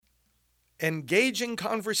Engaging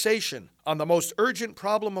conversation on the most urgent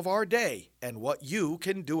problem of our day and what you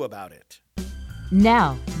can do about it.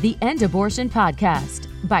 Now, the End Abortion Podcast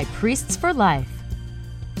by Priests for Life.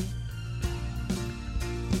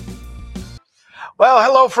 Well,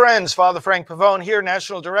 hello, friends. Father Frank Pavone here,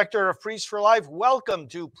 National Director of Priests for Life. Welcome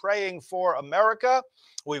to Praying for America.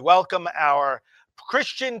 We welcome our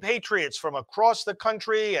Christian patriots from across the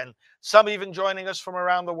country and some even joining us from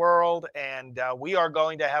around the world. And we are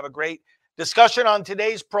going to have a great discussion on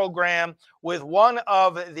today's program with one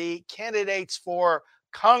of the candidates for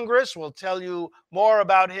Congress. We'll tell you more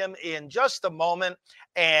about him in just a moment.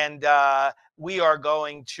 And we are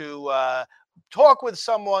going to talk with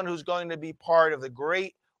someone who's going to be part of the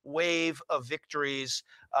great wave of victories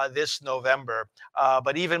this November.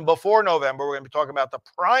 But even before November, we're going to be talking about the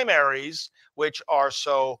primaries, which are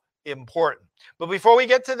so important. But before we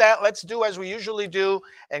get to that, let's do as we usually do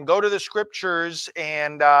and go to the scriptures.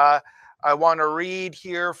 And I want to read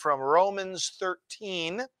here from Romans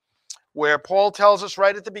 13, where Paul tells us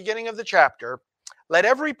right at the beginning of the chapter, "Let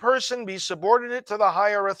every person be subordinate to the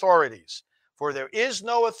higher authorities, for there is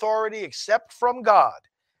no authority except from God,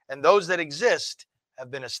 and those that exist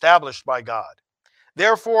have been established by God.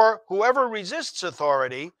 Therefore, whoever resists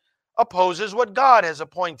authority opposes what God has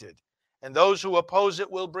appointed, and those who oppose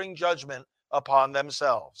it will bring judgment upon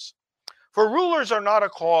themselves. For rulers are not a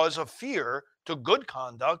cause of fear to good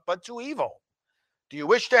conduct, but to evil. Do you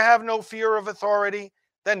wish to have no fear of authority?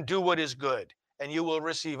 Then do what is good, and you will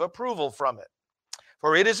receive approval from it.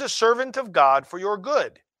 For it is a servant of God for your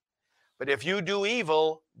good. But if you do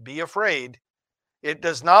evil, be afraid. It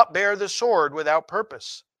does not bear the sword without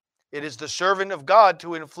purpose. It is the servant of God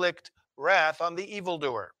to inflict wrath on the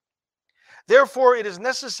evildoer. Therefore, it is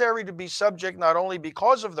necessary to be subject not only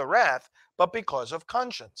because of the wrath, but because of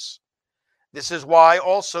conscience. This is why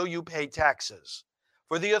also you pay taxes.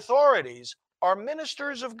 For the authorities are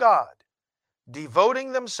ministers of God,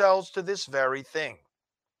 devoting themselves to this very thing.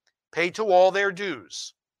 Pay to all their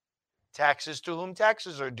dues. Taxes to whom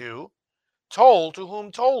taxes are due, toll to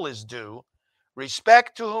whom toll is due,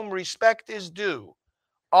 respect to whom respect is due,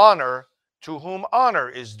 honor to whom honor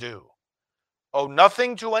is due. Owe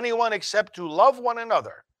nothing to anyone except to love one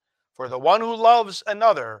another, for the one who loves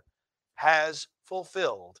another has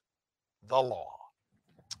fulfilled the law."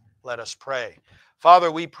 Let us pray.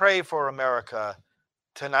 Father, we pray for America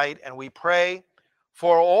tonight, and we pray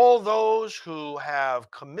for all those who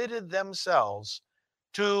have committed themselves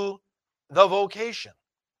to the vocation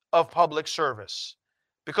of public service.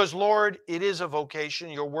 Because, Lord, it is a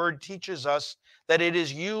vocation. Your word teaches us that it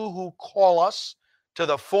is you who call us to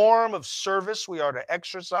the form of service we are to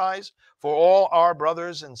exercise for all our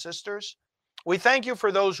brothers and sisters. We thank you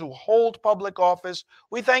for those who hold public office.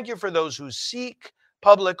 We thank you for those who seek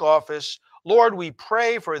public office. Lord, we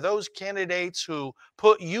pray for those candidates who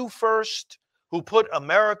put you first, who put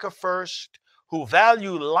America first, who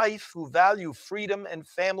value life, who value freedom and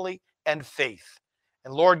family and faith.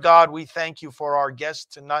 And Lord God, we thank you for our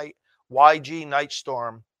guest tonight, YG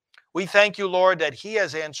Nightstorm. We thank you, Lord, that he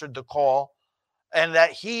has answered the call and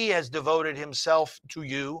that he has devoted himself to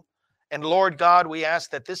you. And Lord God, we ask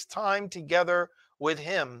that this time together with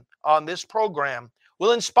him on this program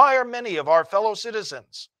will inspire many of our fellow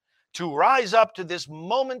citizens to rise up to this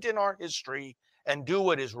moment in our history and do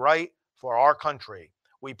what is right for our country.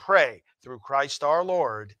 We pray through Christ our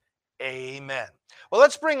Lord. Amen. Well,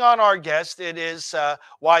 let's bring on our guest. It is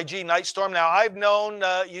YG Nightstorm. Now, I've known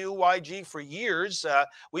you, YG, for years.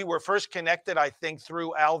 We were first connected, I think,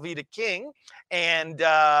 through Alveda King. And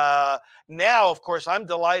now, of course, I'm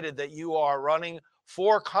delighted that you are running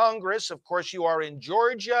for Congress. Of course, you are in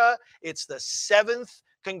Georgia. It's the 7th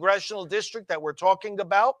congressional district that we're talking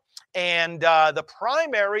about. And the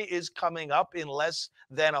primary is coming up in less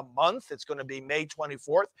than a month. It's going to be May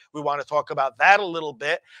 24th. We want to talk about that a little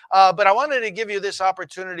bit. But I wanted to give you this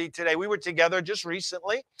opportunity today. We were together just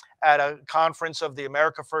recently at a conference of the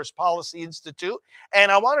America First Policy Institute.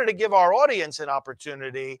 And I wanted to give our audience an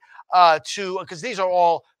opportunity because these are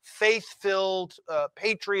all faith-filled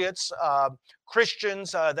patriots,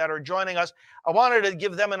 Christians that are joining us. I wanted to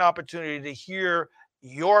give them an opportunity to hear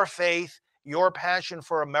your faith, your passion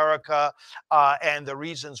for America, and the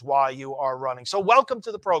reasons why you are running. So welcome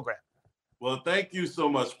to the program. Well, thank you so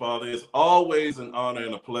much, Father. It's always an honor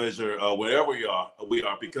and a pleasure wherever we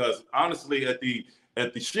are, because honestly, at the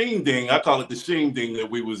at the Sheen Ding. I call it the Sheen Ding that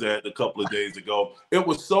we was at a couple of days ago. It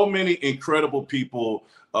was so many incredible people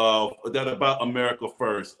that are about America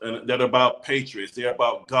first and that are about patriots. They're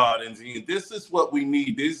about God. And this is what we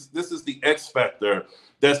need. This is the X factor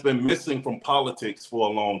that's been missing from politics for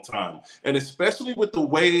a long time. And especially with the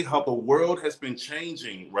way how the world has been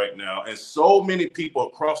changing right now, and so many people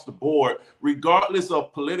across the board, regardless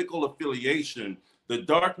of political affiliation, the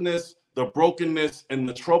darkness, the brokenness, and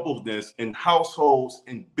the troubledness in households,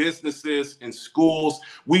 in businesses, in schools,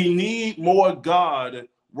 we need more God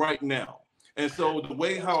right now. And so the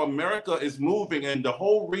way how America is moving, and the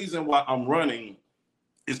whole reason why I'm running,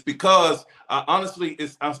 it's because honestly,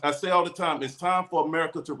 I say all the time, it's time for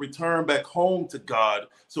America to return back home to God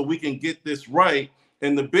so we can get this right.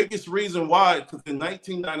 And the biggest reason why, because in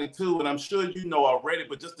 1992, and I'm sure you know already,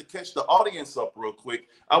 but just to catch the audience up real quick,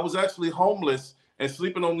 I was actually homeless and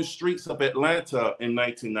sleeping on the streets of Atlanta in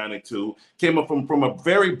 1992. Came up from a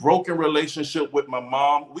very broken relationship with my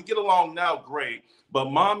mom. We get along now great,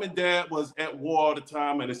 but mom and dad was at war all the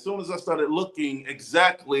time. And as soon as I started looking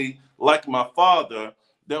exactly like my father,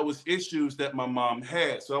 there was issues that my mom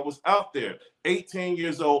had. So I was out there, 18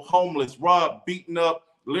 years old, homeless, robbed, beaten up,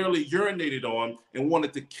 literally urinated on, and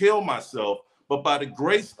wanted to kill myself. But by the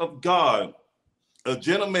grace of God, a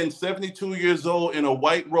gentleman, 72 years old, in a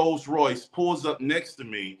white Rolls Royce pulls up next to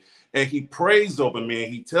me, and he prays over me,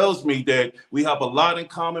 and he tells me that we have a lot in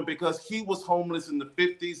common because he was homeless in the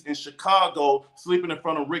 50s in Chicago, sleeping in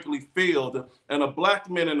front of Wrigley Field, and a black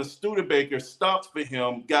man in a Studebaker stopped for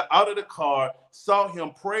him, got out of the car, saw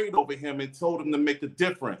him, prayed over him, and told him to make a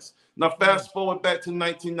difference. Now, fast forward back to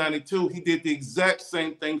 1992, he did the exact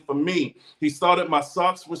same thing for me. He started, my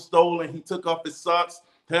socks were stolen. He took off his socks,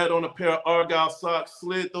 had on a pair of Argyle socks,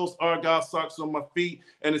 slid those Argyle socks on my feet,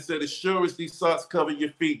 and it said, as sure as these socks cover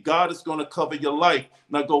your feet, God is going to cover your life.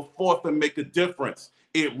 Now go forth and make a difference.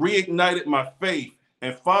 It reignited my faith.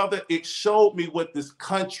 And Father, it showed me what this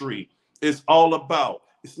country is all about.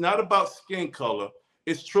 It's not about skin color.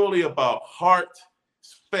 It's truly about heart,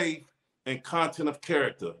 faith, and content of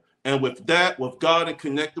character. And with that, with God and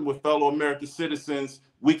connecting with fellow American citizens,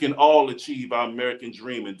 we can all achieve our American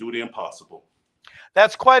dream and do the impossible.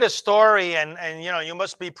 That's quite a story, and you know, you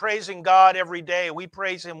must be praising God every day. We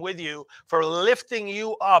praise him with you for lifting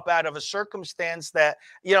you up out of a circumstance that,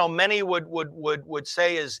 you know, many would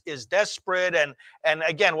say is desperate, and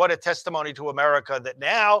again, what a testimony to America that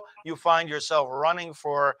now you find yourself running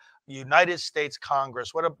for United States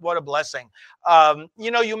Congress. What a blessing. You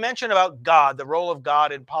know, you mentioned about God, the role of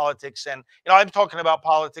God in politics. And, you know, I'm talking about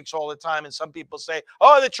politics all the time. And some people say,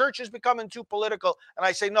 oh, the church is becoming too political. And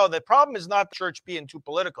I say, no, the problem is not the church being too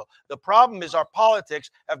political. The problem is our politics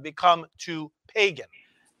have become too pagan.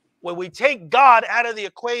 When we take God out of the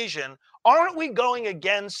equation, aren't we going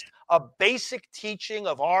against a basic teaching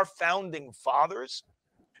of our founding fathers?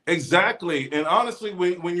 Exactly. And honestly,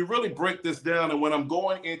 when you really break this down, and when I'm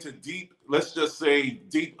going into deep, let's just say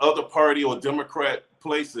deep other party or Democrat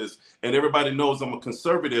places, and everybody knows I'm a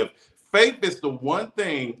conservative, faith is the one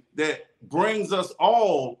thing that brings us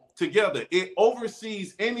all together. It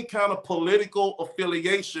oversees any kind of political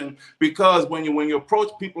affiliation, because when you approach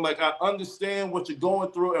people like, I understand what you're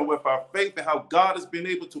going through, and with our faith and how God has been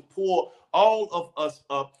able to pull all of us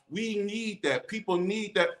up, we need that. People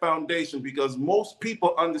need that foundation, because most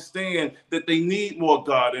people understand that they need more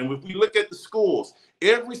God. And if we look at the schools,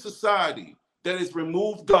 every society that has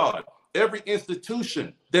removed God, every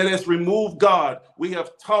institution that has removed God, we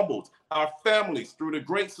have tumbled. Our families through the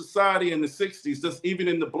Great Society in the 60s, just even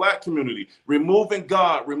in the Black community, removing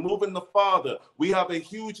God, removing the Father. We have a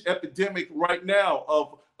huge epidemic right now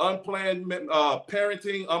of unplanned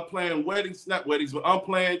parenting, unplanned weddings, not weddings, but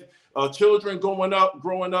unplanned children growing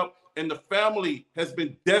up, and the family has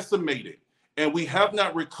been decimated. And we have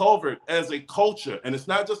not recovered as a culture. And it's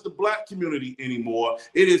not just the Black community anymore.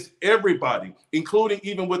 It is everybody, including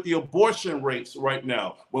even with the abortion rates right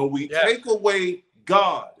now. When we take away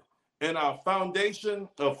God and our foundation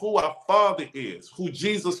of who our Father is, who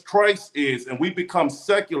Jesus Christ is, and we become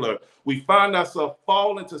secular, we find ourselves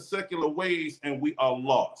fall into secular ways, and we are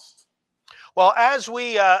lost. Well, as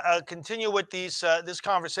we continue with this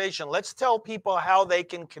conversation, let's tell people how they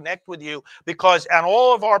can connect with you, because on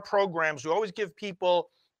all of our programs, we always give people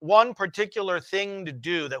one particular thing to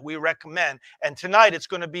do that we recommend. And tonight it's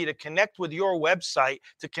going to be to connect with your website,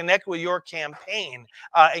 to connect with your campaign,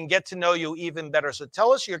 and get to know you even better. So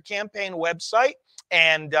tell us your campaign website,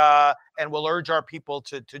 and we'll urge our people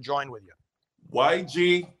to join with you.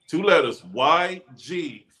 YG, 2 letters,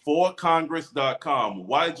 YG ygforcongress.com,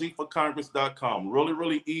 ygforcongress.com. Really,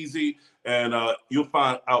 really easy. And you'll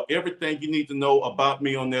find out everything you need to know about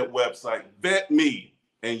me on that website. Vet me,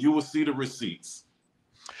 and you will see the receipts.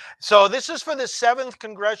 So this is for the 7th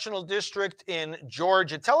Congressional District in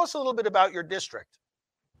Georgia. Tell us a little bit about your district.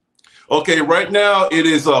 Okay, right now it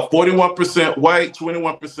is 41% white,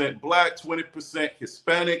 21% black, 20%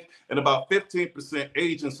 Hispanic, and about 15%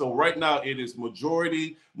 Asian. So right now it is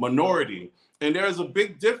majority minority. And there's a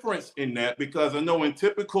big difference in that, because I know in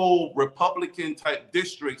typical Republican type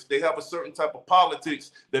districts, they have a certain type of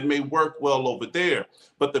politics that may work well over there.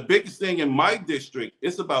 But the biggest thing in my district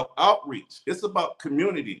is about outreach. It's about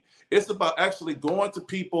community. It's about actually going to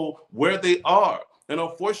people where they are. And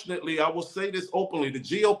unfortunately, I will say this openly, the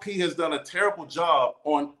GOP has done a terrible job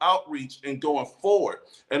on outreach and going forward.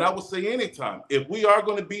 And I will say anytime, if we are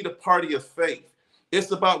going to be the party of faith,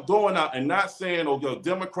 it's about going out and not saying, oh, yo,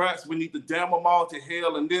 Democrats, we need to damn them all to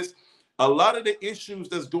hell and this. A lot of the issues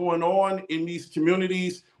that's going on in these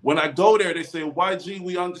communities, when I go there, they say, YG,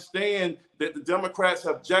 we understand that the Democrats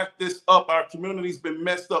have jacked this up. Our community's been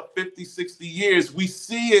messed up 50, 60 years. We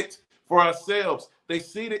see it for ourselves. They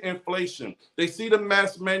see the inflation. They see the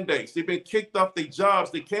mass mandates. They've been kicked off their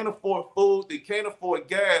jobs. They can't afford food. They can't afford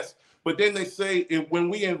gas. But then they say, when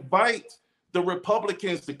we invite the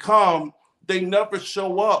Republicans to come, they never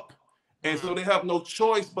show up. And so they have no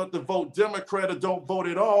choice but to vote Democrat or don't vote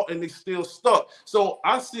at all, and they still stuck. So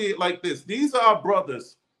I see it like this. These are our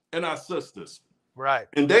brothers and our sisters. Right.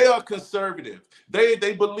 And they are conservative. They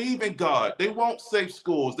believe in God. They want safe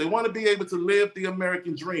schools. They want to be able to live the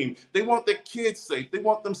American dream. They want their kids safe. They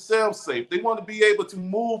want themselves safe. They want to be able to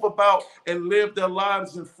move about and live their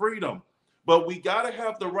lives in freedom. But we got to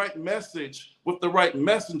have the right message with the right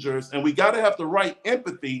messengers, and we got to have the right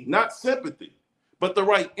empathy, not sympathy, but the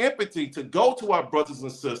right empathy to go to our brothers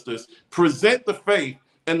and sisters, present the faith,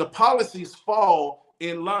 and the policies fall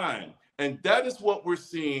in line. And that is what we're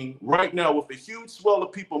seeing right now, with a huge swell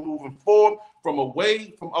of people moving forward from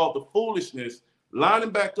away from all the foolishness, lining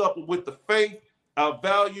back up with the faith, our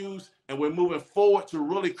values, and we're moving forward to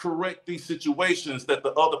really correct these situations that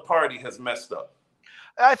the other party has messed up.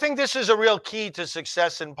 I think this is a real key to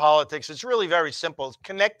success in politics. It's really very simple. It's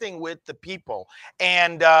connecting with the people.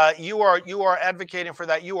 And you are advocating for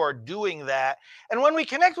that. You are doing that. And when we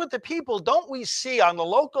connect with the people, don't we see on the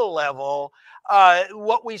local level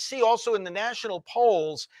what we see also in the national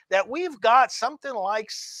polls, that we've got something like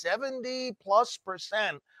 70+%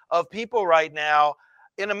 of people right now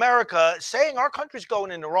in America saying our country's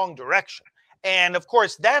going in the wrong direction. And of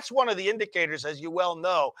course, that's one of the indicators, as you well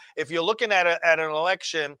know. If you're looking at an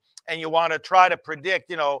election and you want to try to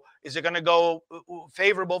predict, is it going to go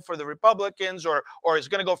favorable for the Republicans, or is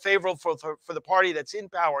it going to go favorable for the party that's in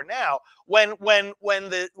power now? When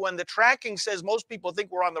the tracking says most people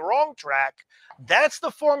think we're on the wrong track, that's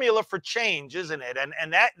the formula for change, isn't it?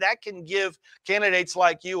 And that can give candidates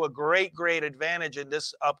like you a great advantage in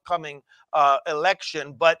this upcoming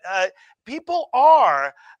election. But people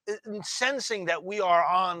are sensing that we are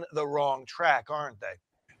on the wrong track, aren't they?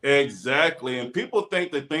 Exactly. And people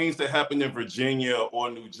think that things that happened in Virginia or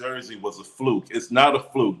New Jersey was a fluke. It's not a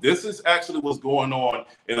fluke. This is actually what's going on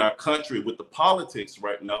in our country with the politics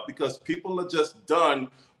right now, because people are just done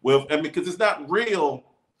with, because it's not real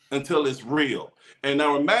until it's real. And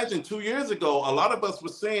now imagine 2 years ago, a lot of us were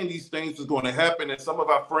saying these things was going to happen. And some of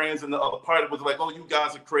our friends in the other party was like, oh, you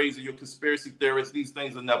guys are crazy. You're conspiracy theorists. These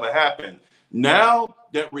things will never happen. Now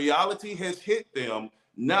that reality has hit them,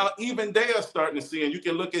 now even they are starting to see, and you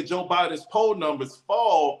can look at Joe Biden's poll numbers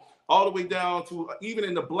fall all the way down to, even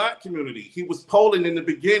in the black community, he was polling in the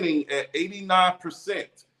beginning at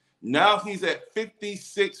 89%. Now he's at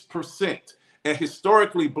 56%. And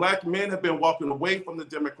historically, black men have been walking away from the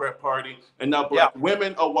Democrat Party, and now black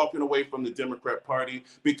women are walking away from the Democrat Party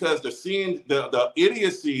because they're seeing the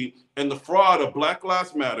idiocy and the fraud of Black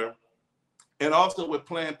Lives Matter, and also with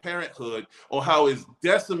Planned Parenthood, on how it's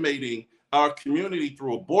decimating our community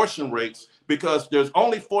through abortion rates, because there's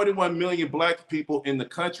only 41 million black people in the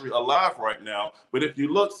country alive right now. But if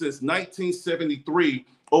you look, since 1973,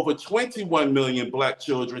 over 21 million black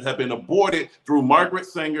children have been aborted through Margaret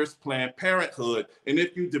Sanger's Planned Parenthood. And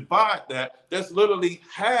if you divide that, that's literally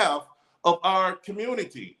half of our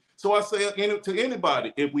community. So I say to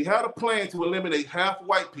anybody, if we had a plan to eliminate half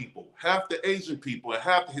white people, half the Asian people, and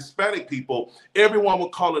half the Hispanic people, everyone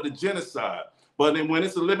would call it a genocide. But then when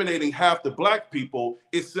it's eliminating half the black people,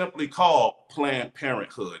 it's simply called Planned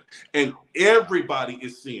Parenthood. And everybody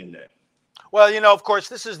is seeing that. Well, of course,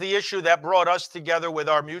 this is the issue that brought us together with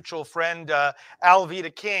our mutual friend,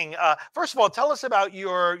 Alveda King. First of all, tell us about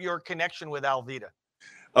your connection with Alveda.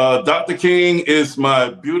 Dr. King is my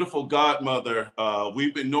beautiful godmother.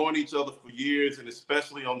 We've been knowing each other for years, and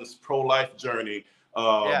especially on this pro-life journey.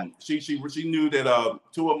 Yeah. She knew that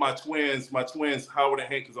two of my twins, Howard and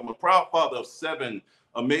Hank, because I'm a proud father of 7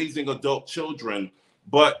 amazing adult children,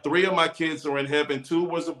 but 3 of my kids are in heaven. 2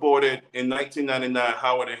 was aborted in 1999,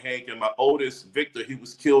 Howard and Hank, and my oldest, Victor, he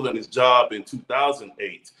was killed on his job in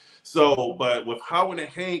 2008. So, but with Howard and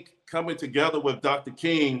Hank coming together with Dr.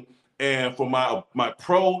 King, and for my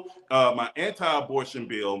anti-abortion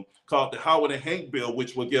bill called the Howard and Hank bill,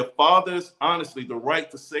 which will give fathers, honestly, the right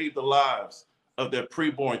to save the lives of their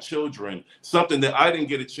preborn children, something that I didn't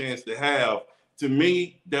get a chance to have. To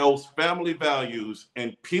me, those family values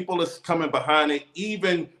and people are coming behind it.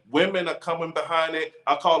 Even women are coming behind it.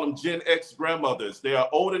 I call them Gen X grandmothers. They are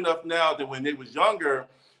old enough now that when they was younger,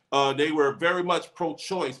 they were very much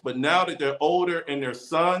pro-choice. But now that they're older and their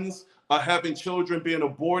sons are having children being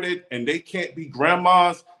aborted and they can't be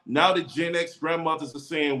grandmas, now the Gen X grandmothers are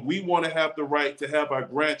saying, we want to have the right to have our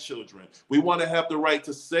grandchildren. We want to have the right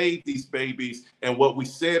to save these babies. And what we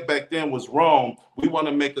said back then was wrong. We want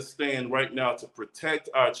to make a stand right now to protect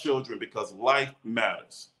our children because life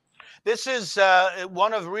matters. This is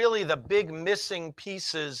one of really the big missing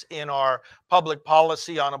pieces in our public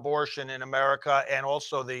policy on abortion in America, and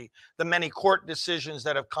also the many court decisions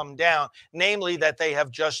that have come down, namely that they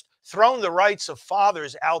have just thrown the rights of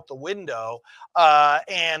fathers out the window.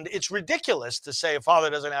 And it's ridiculous to say a father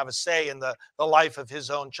doesn't have a say in the life of his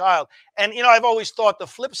own child. And, I've always thought the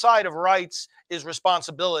flip side of rights is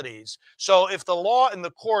responsibilities. So if the law and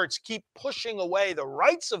the courts keep pushing away the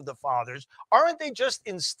rights of the fathers, aren't they just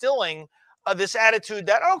instilling this attitude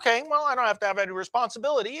that, okay, well, I don't have to have any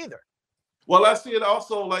responsibility either? Well, I see it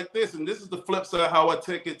also like this, and this is the flip side how I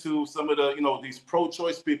take it to some of the, these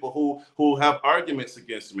pro-choice people who have arguments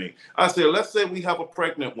against me. I say, let's say we have a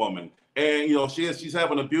pregnant woman, and she's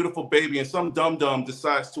having a beautiful baby, and some dum-dum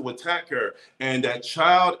decides to attack her, and that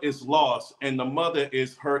child is lost, and the mother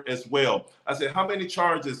is hurt as well. I said, how many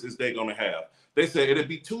charges is they going to have? They said it'd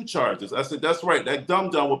be 2 charges. I said, that's right. That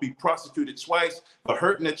dum-dum will be prosecuted twice for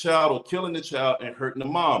hurting the child or killing the child and hurting the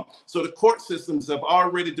mom. So the court systems have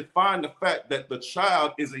already defined the fact that the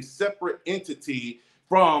child is a separate entity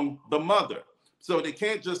from the mother. So they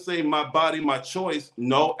can't just say my body, my choice.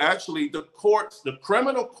 No, actually, the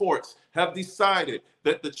criminal courts have decided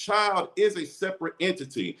that the child is a separate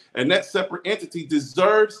entity, and that separate entity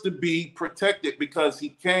deserves to be protected because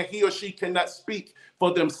he or she cannot speak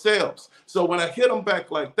for themselves. So when I hit them back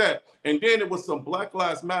like that, and then it was some Black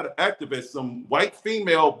Lives Matter activists, some white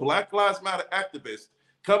female Black Lives Matter activists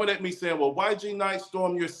coming at me saying, well, YG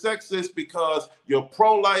Nightstorm, you're sexist because you're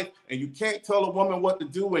pro-life and you can't tell a woman what to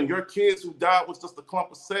do, and your kids who died was just a clump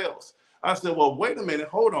of cells. I said, well, wait a minute,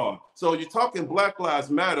 hold on. So you're talking Black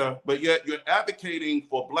Lives Matter, but yet you're advocating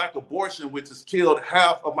for Black abortion, which has killed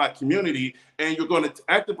half of my community. And you're going to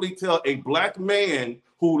actively tell a Black man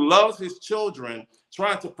who loves his children,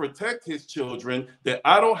 trying to protect his children, that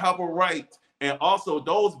I don't have a right. And also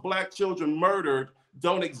those Black children murdered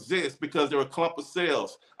don't exist because they're a clump of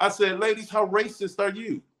cells. I said, ladies, how racist are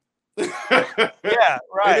you? Yeah, right.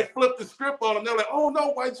 And they flipped the script on them. They're like, oh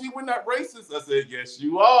no, YG, we're not racist. I said, yes,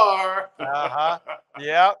 you are.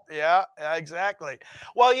 Yeah, exactly.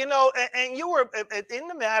 Well, and you were in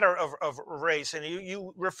the matter of race, and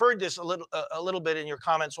you referred this a little bit in your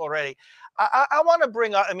comments already. I want to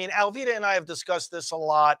bring up, Alveda and I have discussed this a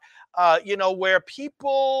lot, where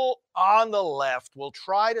people on the left will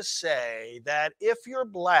try to say that if you're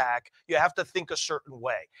Black, you have to think a certain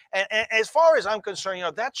way. And as far as I'm concerned,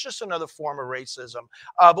 that's just another form of racism.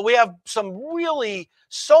 But we have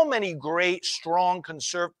so many great, strong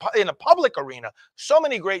in a public arena, so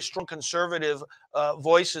many great, strong conservative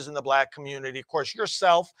voices in the Black community. Of course,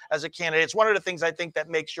 yourself as a candidate, it's one of the things I think that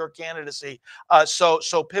makes your candidacy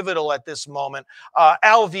so pivotal at this moment.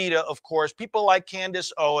 Alveda, of course, people like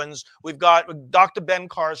Candace Owens. We've got Dr. Ben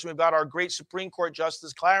Carson. We've got our great Supreme Court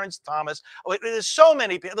Justice Clarence Thomas. There's so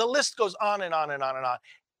many people. The list goes on and on and on and on.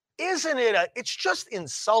 Isn't it? It's just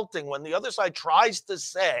insulting when the other side tries to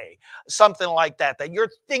say something like that you're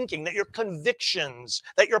thinking, that your convictions,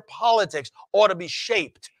 that your politics ought to be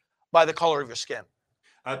shaped by the color of your skin.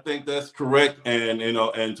 I think that's correct. And,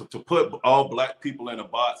 and to put all Black people in a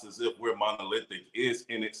box as if we're monolithic is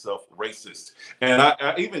in itself racist. And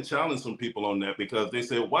I even challenge some people on that because they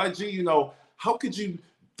said, YG, how could you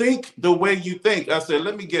think the way you think? I said,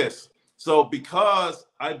 let me guess. So because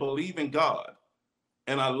I believe in God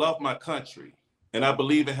and I love my country, and I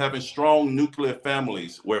believe in having strong nuclear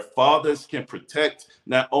families where fathers can protect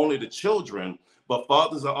not only the children, but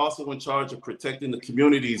fathers are also in charge of protecting the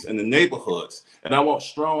communities and the neighborhoods. And I want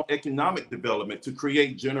strong economic development to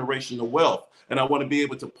create generational wealth. And I want to be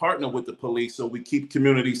able to partner with the police so we keep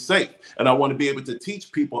communities safe. And I want to be able to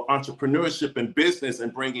teach people entrepreneurship and business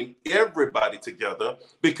and bringing everybody together,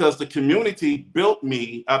 because the community built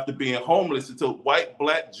me after being homeless. It's a white,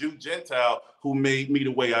 black, Jew, Gentile who made me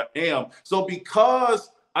the way I am. So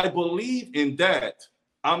because I believe in that,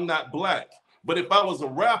 I'm not black. But if I was a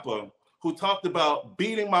rapper who talked about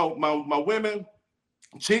beating my women,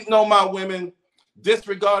 cheating on my women,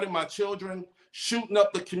 disregarding my children, shooting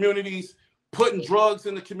up the communities, putting drugs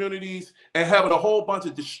in the communities, and having a whole bunch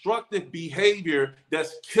of destructive behavior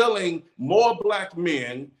that's killing more black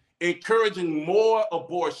men, encouraging more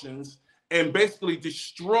abortions, and basically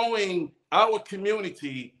destroying our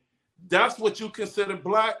community, that's what you consider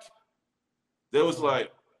black? There was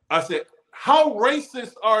like, I said, how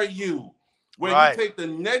racist are you when you take the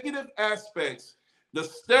negative aspects, the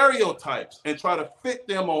stereotypes, and try to fit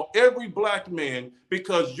them on every black man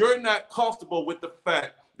because you're not comfortable with the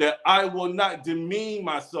fact that I will not demean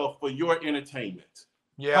myself for your entertainment?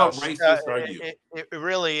 Yeah, how racist are you? It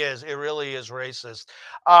really is. It really is racist.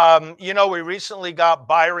 You know, we recently got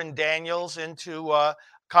Byron Daniels into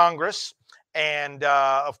Congress. And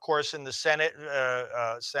of course, in the Senate,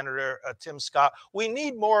 Senator Tim Scott. We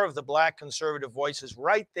need more of the black conservative voices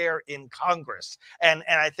right there in Congress. And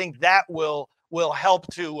I think that will help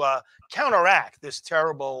to counteract this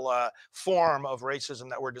terrible form of racism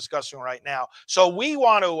that we're discussing right now. So we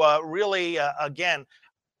want to really, again,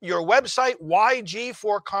 your website,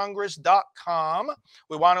 ygforcongress.com.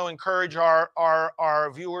 We want to encourage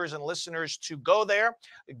our viewers and listeners to go there,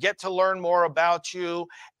 get to learn more about you.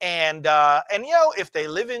 And you know, if they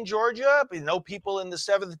live in Georgia, you know, people in the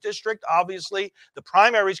 7th District, obviously the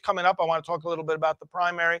primary's coming up. I want to talk a little bit about the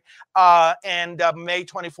primary and May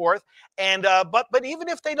 24th. And but even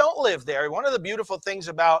if they don't live there, one of the beautiful things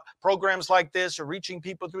about programs like this or reaching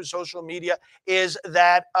people through social media is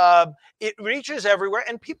that it reaches everywhere,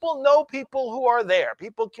 and people know people who are there.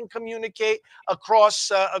 People can communicate across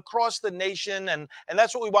the nation, and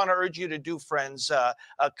that's what we want to urge you to do, friends.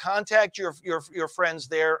 Contact your friends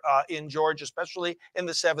there in Georgia, especially in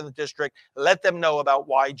the 7th District. Let them know about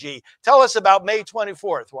YG. Tell us about May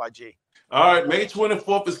 24th, YG. All right, May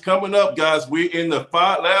 24th is coming up, guys. We're in the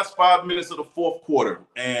last 5 minutes of the fourth quarter,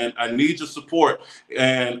 and I need your support.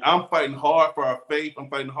 And I'm fighting hard for our faith. I'm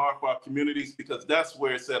fighting hard for our communities, because that's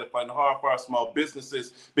where it's at. I'm fighting hard for our small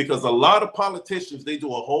businesses, because a lot of politicians, they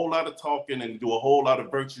do a whole lot of talking and do a whole lot of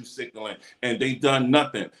virtue signaling, and they've done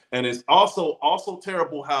nothing. And it's also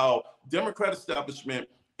terrible how Democrat establishment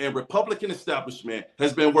and Republican establishment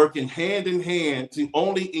has been working hand in hand to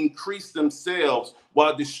only increase themselves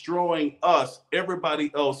while destroying us,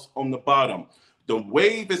 everybody else on the bottom. The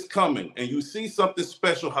wave is coming, and you see something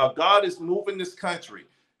special, how God is moving this country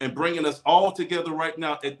and bringing us all together right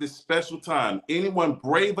now at this special time. Anyone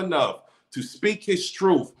brave enough to speak his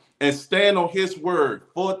truth and stand on his word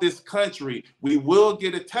for this country, we will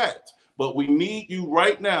get attacked, but we need you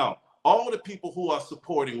right now. All the people who are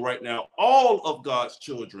supporting right now, all of God's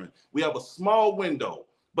children. We have a small window,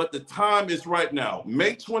 but the time is right now.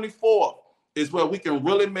 May 24th is where we can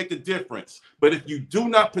really make a difference. But if you do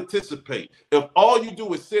not participate, if all you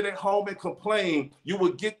do is sit at home and complain, you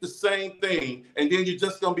will get the same thing. And then you're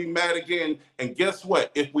just going to be mad again. And guess what?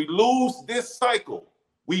 If we lose this cycle,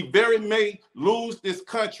 we very may lose this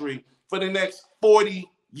country for the next 40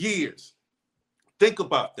 years. Think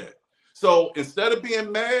about that. So instead of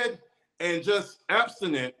being mad and just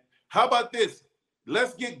abstinent, how about this?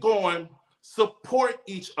 Let's get going, support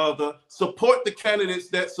each other, support the candidates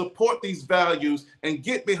that support these values, and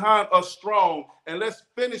get behind us strong. And let's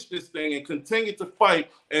finish this thing and continue to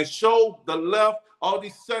fight and show the left, all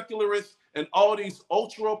these secularists and all these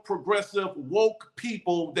ultra progressive woke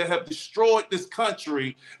people that have destroyed this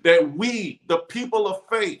country, that we, the people of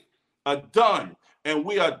faith, are done. And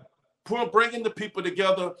we are bringing the people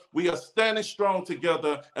together. We are standing strong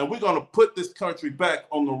together, and we're going to put this country back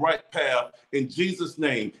on the right path in Jesus'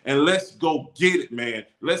 name. And let's go get it, man.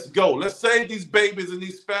 Let's go. Let's save these babies and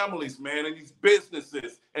these families, man, and these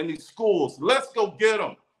businesses and these schools. Let's go get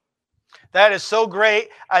them. That is so great.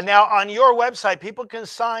 Now, on your website, people can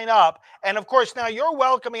sign up. And of course, now you're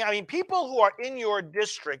welcoming, I mean, people who are in your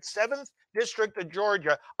district, 7th District of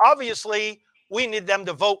Georgia, obviously, we need them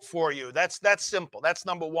to vote for you. That's simple. That's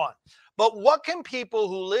number one. But what can people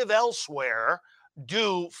who live elsewhere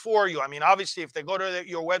do for you? I mean, obviously, if they go to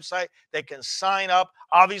your website, they can sign up.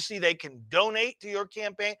 Obviously, they can donate to your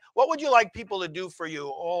campaign. What would you like people to do for you,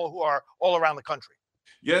 all who are all around the country?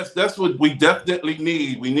 Yes, that's what we definitely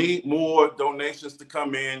need. We need more donations to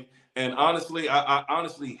come in. And honestly, I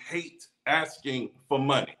honestly hate asking for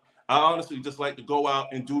money. I honestly just like to go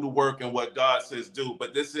out and do the work and what God says do.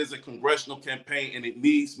 But this is a congressional campaign and it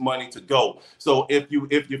needs money to go. So if you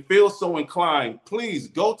feel so inclined, please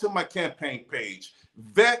go to my campaign page.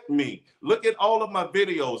 Vet me. Look at all of my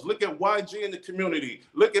videos. Look at YG in the community.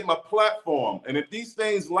 Look at my platform. And if these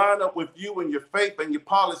things line up with you and your faith and your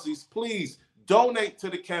policies, please donate to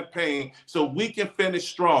the campaign so we can finish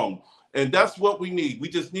strong. And that's what we need. We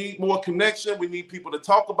just need more connection. We need people to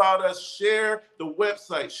talk about us, share the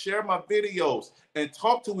website, share my videos, and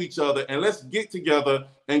talk to each other. And let's get together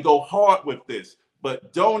and go hard with this.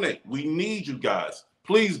 But donate. We need you guys.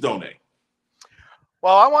 Please donate.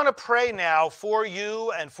 Well, I want to pray now for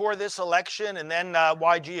you and for this election. And then,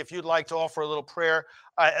 YG, if you'd like to offer a little prayer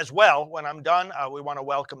as well when I'm done, we want to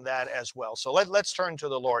welcome that as well. So let's turn to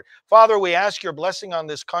the Lord. Father, we ask your blessing on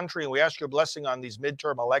this country, and we ask your blessing on these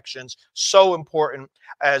midterm elections. So important.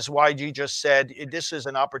 As YG just said, this is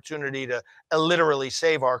an opportunity to literally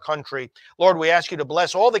save our country. Lord, we ask you to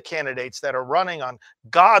bless all the candidates that are running on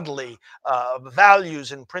godly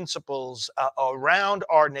values and principles around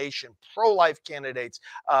our nation, pro-life candidates,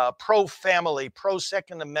 pro-family,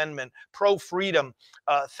 pro-Second Amendment, pro-freedom.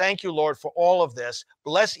 Thank you, Lord, for all of this.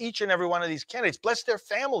 Bless each and every one of these candidates. Bless their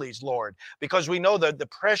families, Lord, because we know that the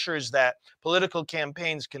pressures that political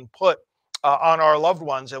campaigns can put on our loved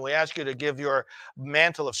ones. And we ask you to give your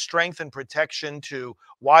mantle of strength and protection to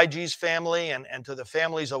YG's family and to the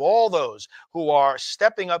families of all those who are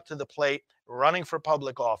stepping up to the plate, running for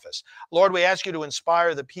public office. Lord, we ask you to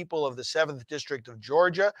inspire the people of the 7th District of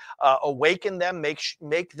Georgia, awaken them,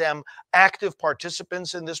 make them active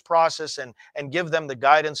participants in this process, and give them the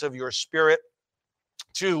guidance of your Spirit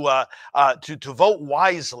to vote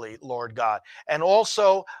wisely, Lord God. And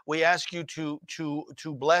also we ask you to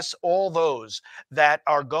bless all those that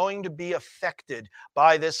are going to be affected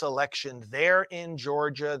by this election there in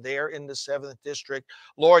Georgia, there in the 7th District.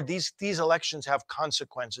 Lord, these elections have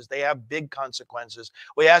consequences. They have big consequences.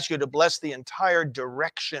 We ask you to bless the entire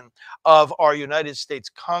direction of our United States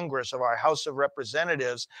Congress, of our House of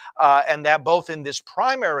Representatives, and that both in this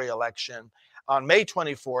primary election on May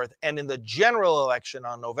 24th and in the general election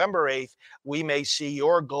on November 8th, we may see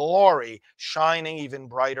your glory shining even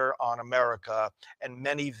brighter on America, and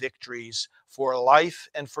many victories for life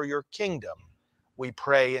and for your kingdom. We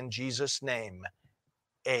pray in Jesus' name.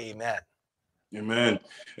 Amen. Amen.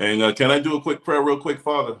 And can I do a quick prayer real quick,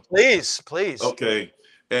 Father? Please, please. Okay.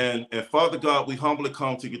 And Father God, we humbly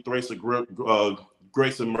come to your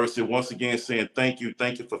grace and mercy, once again saying thank you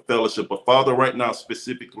for fellowship. But Father, right now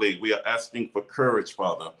specifically, we are asking for courage,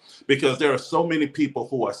 Father, because there are so many people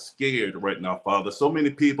who are scared right now, Father. So many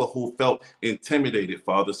people who felt intimidated,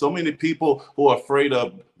 Father. So many people who are afraid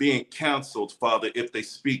of being canceled, Father, if they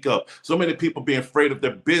speak up. So many people being afraid of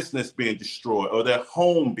their business being destroyed, or their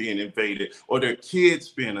home being invaded, or their kids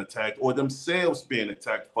being attacked, or themselves being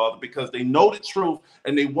attacked, Father, because they know the truth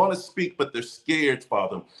and they want to speak, but they're scared,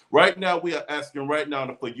 Father. Right now, we are asking right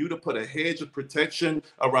now for you to put a hedge of protection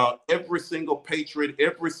around every single patriot,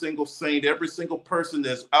 every single saint, every single person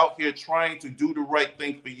that's out here trying to do the right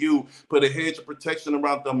thing for you. Put a hedge of protection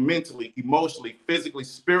around them mentally, emotionally, physically,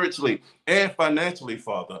 spiritually, and financially,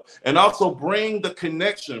 Father. And also bring the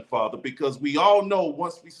connection, Father, because we all know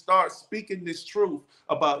once we start speaking this truth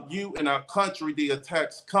about you and our country, the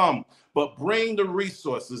attacks come. But bring the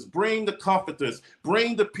resources, bring the comforters,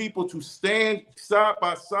 bring the people to stand side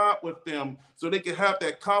by side with them so they can have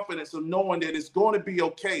that confidence of knowing that it's going to be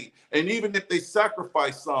okay. And even if they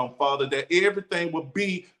sacrifice some, Father, that everything will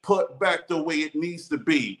be put back the way it needs to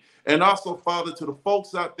be. And also, Father, to the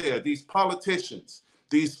folks out there, these politicians,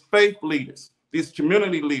 these faith leaders, these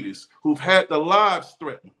community leaders who've had their lives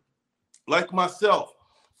threatened, like myself.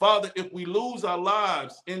 Father, if we lose our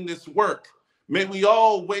lives in this work, may we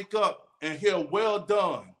all wake up and hear, well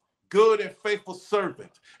done, good and faithful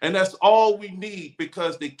servant. And that's all we need,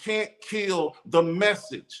 because they can't kill the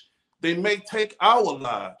message. They may take our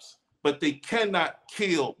lives, but they cannot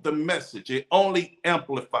kill the message. It only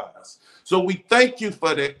amplifies. So we thank you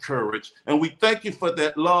for that courage, and we thank you for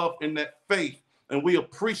that love and that faith. And we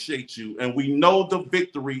appreciate you, and we know the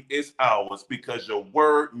victory is ours because your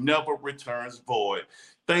word never returns void.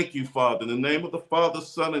 Thank you, Father. In the name of the Father,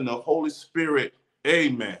 Son, and the Holy Spirit,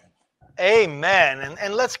 amen. Amen.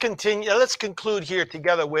 And let's continue. Let's conclude here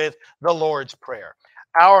together with the Lord's Prayer.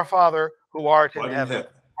 Our Father, who art in heaven,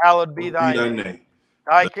 hallowed be thy name.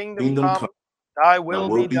 Thy kingdom come, thy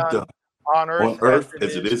will be done on earth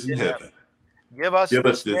as it is in heaven. Give us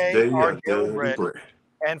this day our daily bread,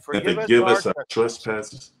 and forgive us our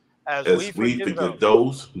trespasses, as as we we forgive forgive those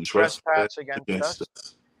those who trespass trespass against against us.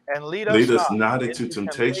 us. And lead Lead us us not not into into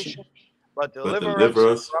temptation, temptation, but but deliver us deliver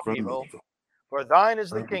us from from evil. evil. For thine is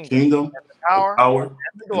the For the kingdom, kingdom, and the the power, power, and the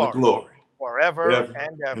and the glory, glory, forever forever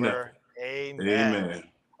and and ever. ever. Amen. Amen.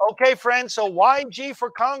 Okay, friends, so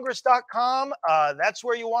ygforcongress.com, that's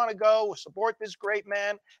where you want to go. Support this great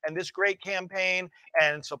man and this great campaign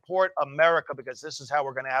and support America, because this is how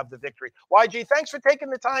we're going to have the victory. YG, thanks for taking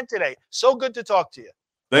the time today. So good to talk to you.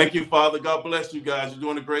 Thank you, Father. God bless you guys. You're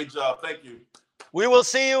doing a great job. Thank you. We will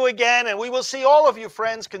see you again, and we will see all of you,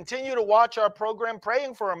 friends. Continue to watch our program,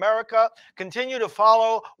 Praying for America. Continue to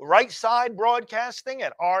follow Right Side Broadcasting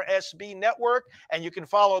at RSB Network, and you can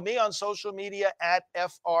follow me on social media at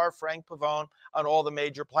FR Frank Pavone on all the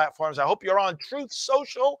major platforms. I hope you're on Truth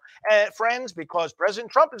Social, friends, because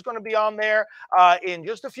President Trump is going to be on there in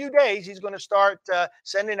just a few days. He's going to start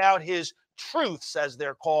sending out his truths, as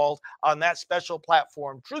they're called, on that special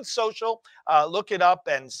platform, Truth Social. Look it up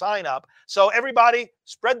and sign up. So everybody,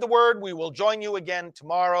 spread the word. We will join you again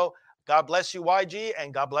tomorrow. God bless you, YG,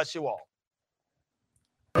 and God bless you all.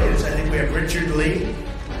 I think we have Richard Lee,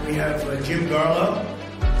 we have Jim Garlow,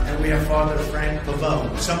 and we have Father Frank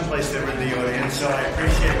Pavone, someplace there in the audience. So I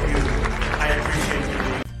appreciate you. I appreciate you.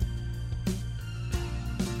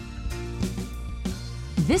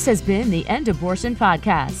 This has been the End Abortion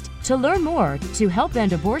Podcast. To learn more, to help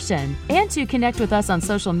end abortion, and to connect with us on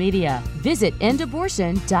social media, visit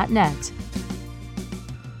endabortion.net.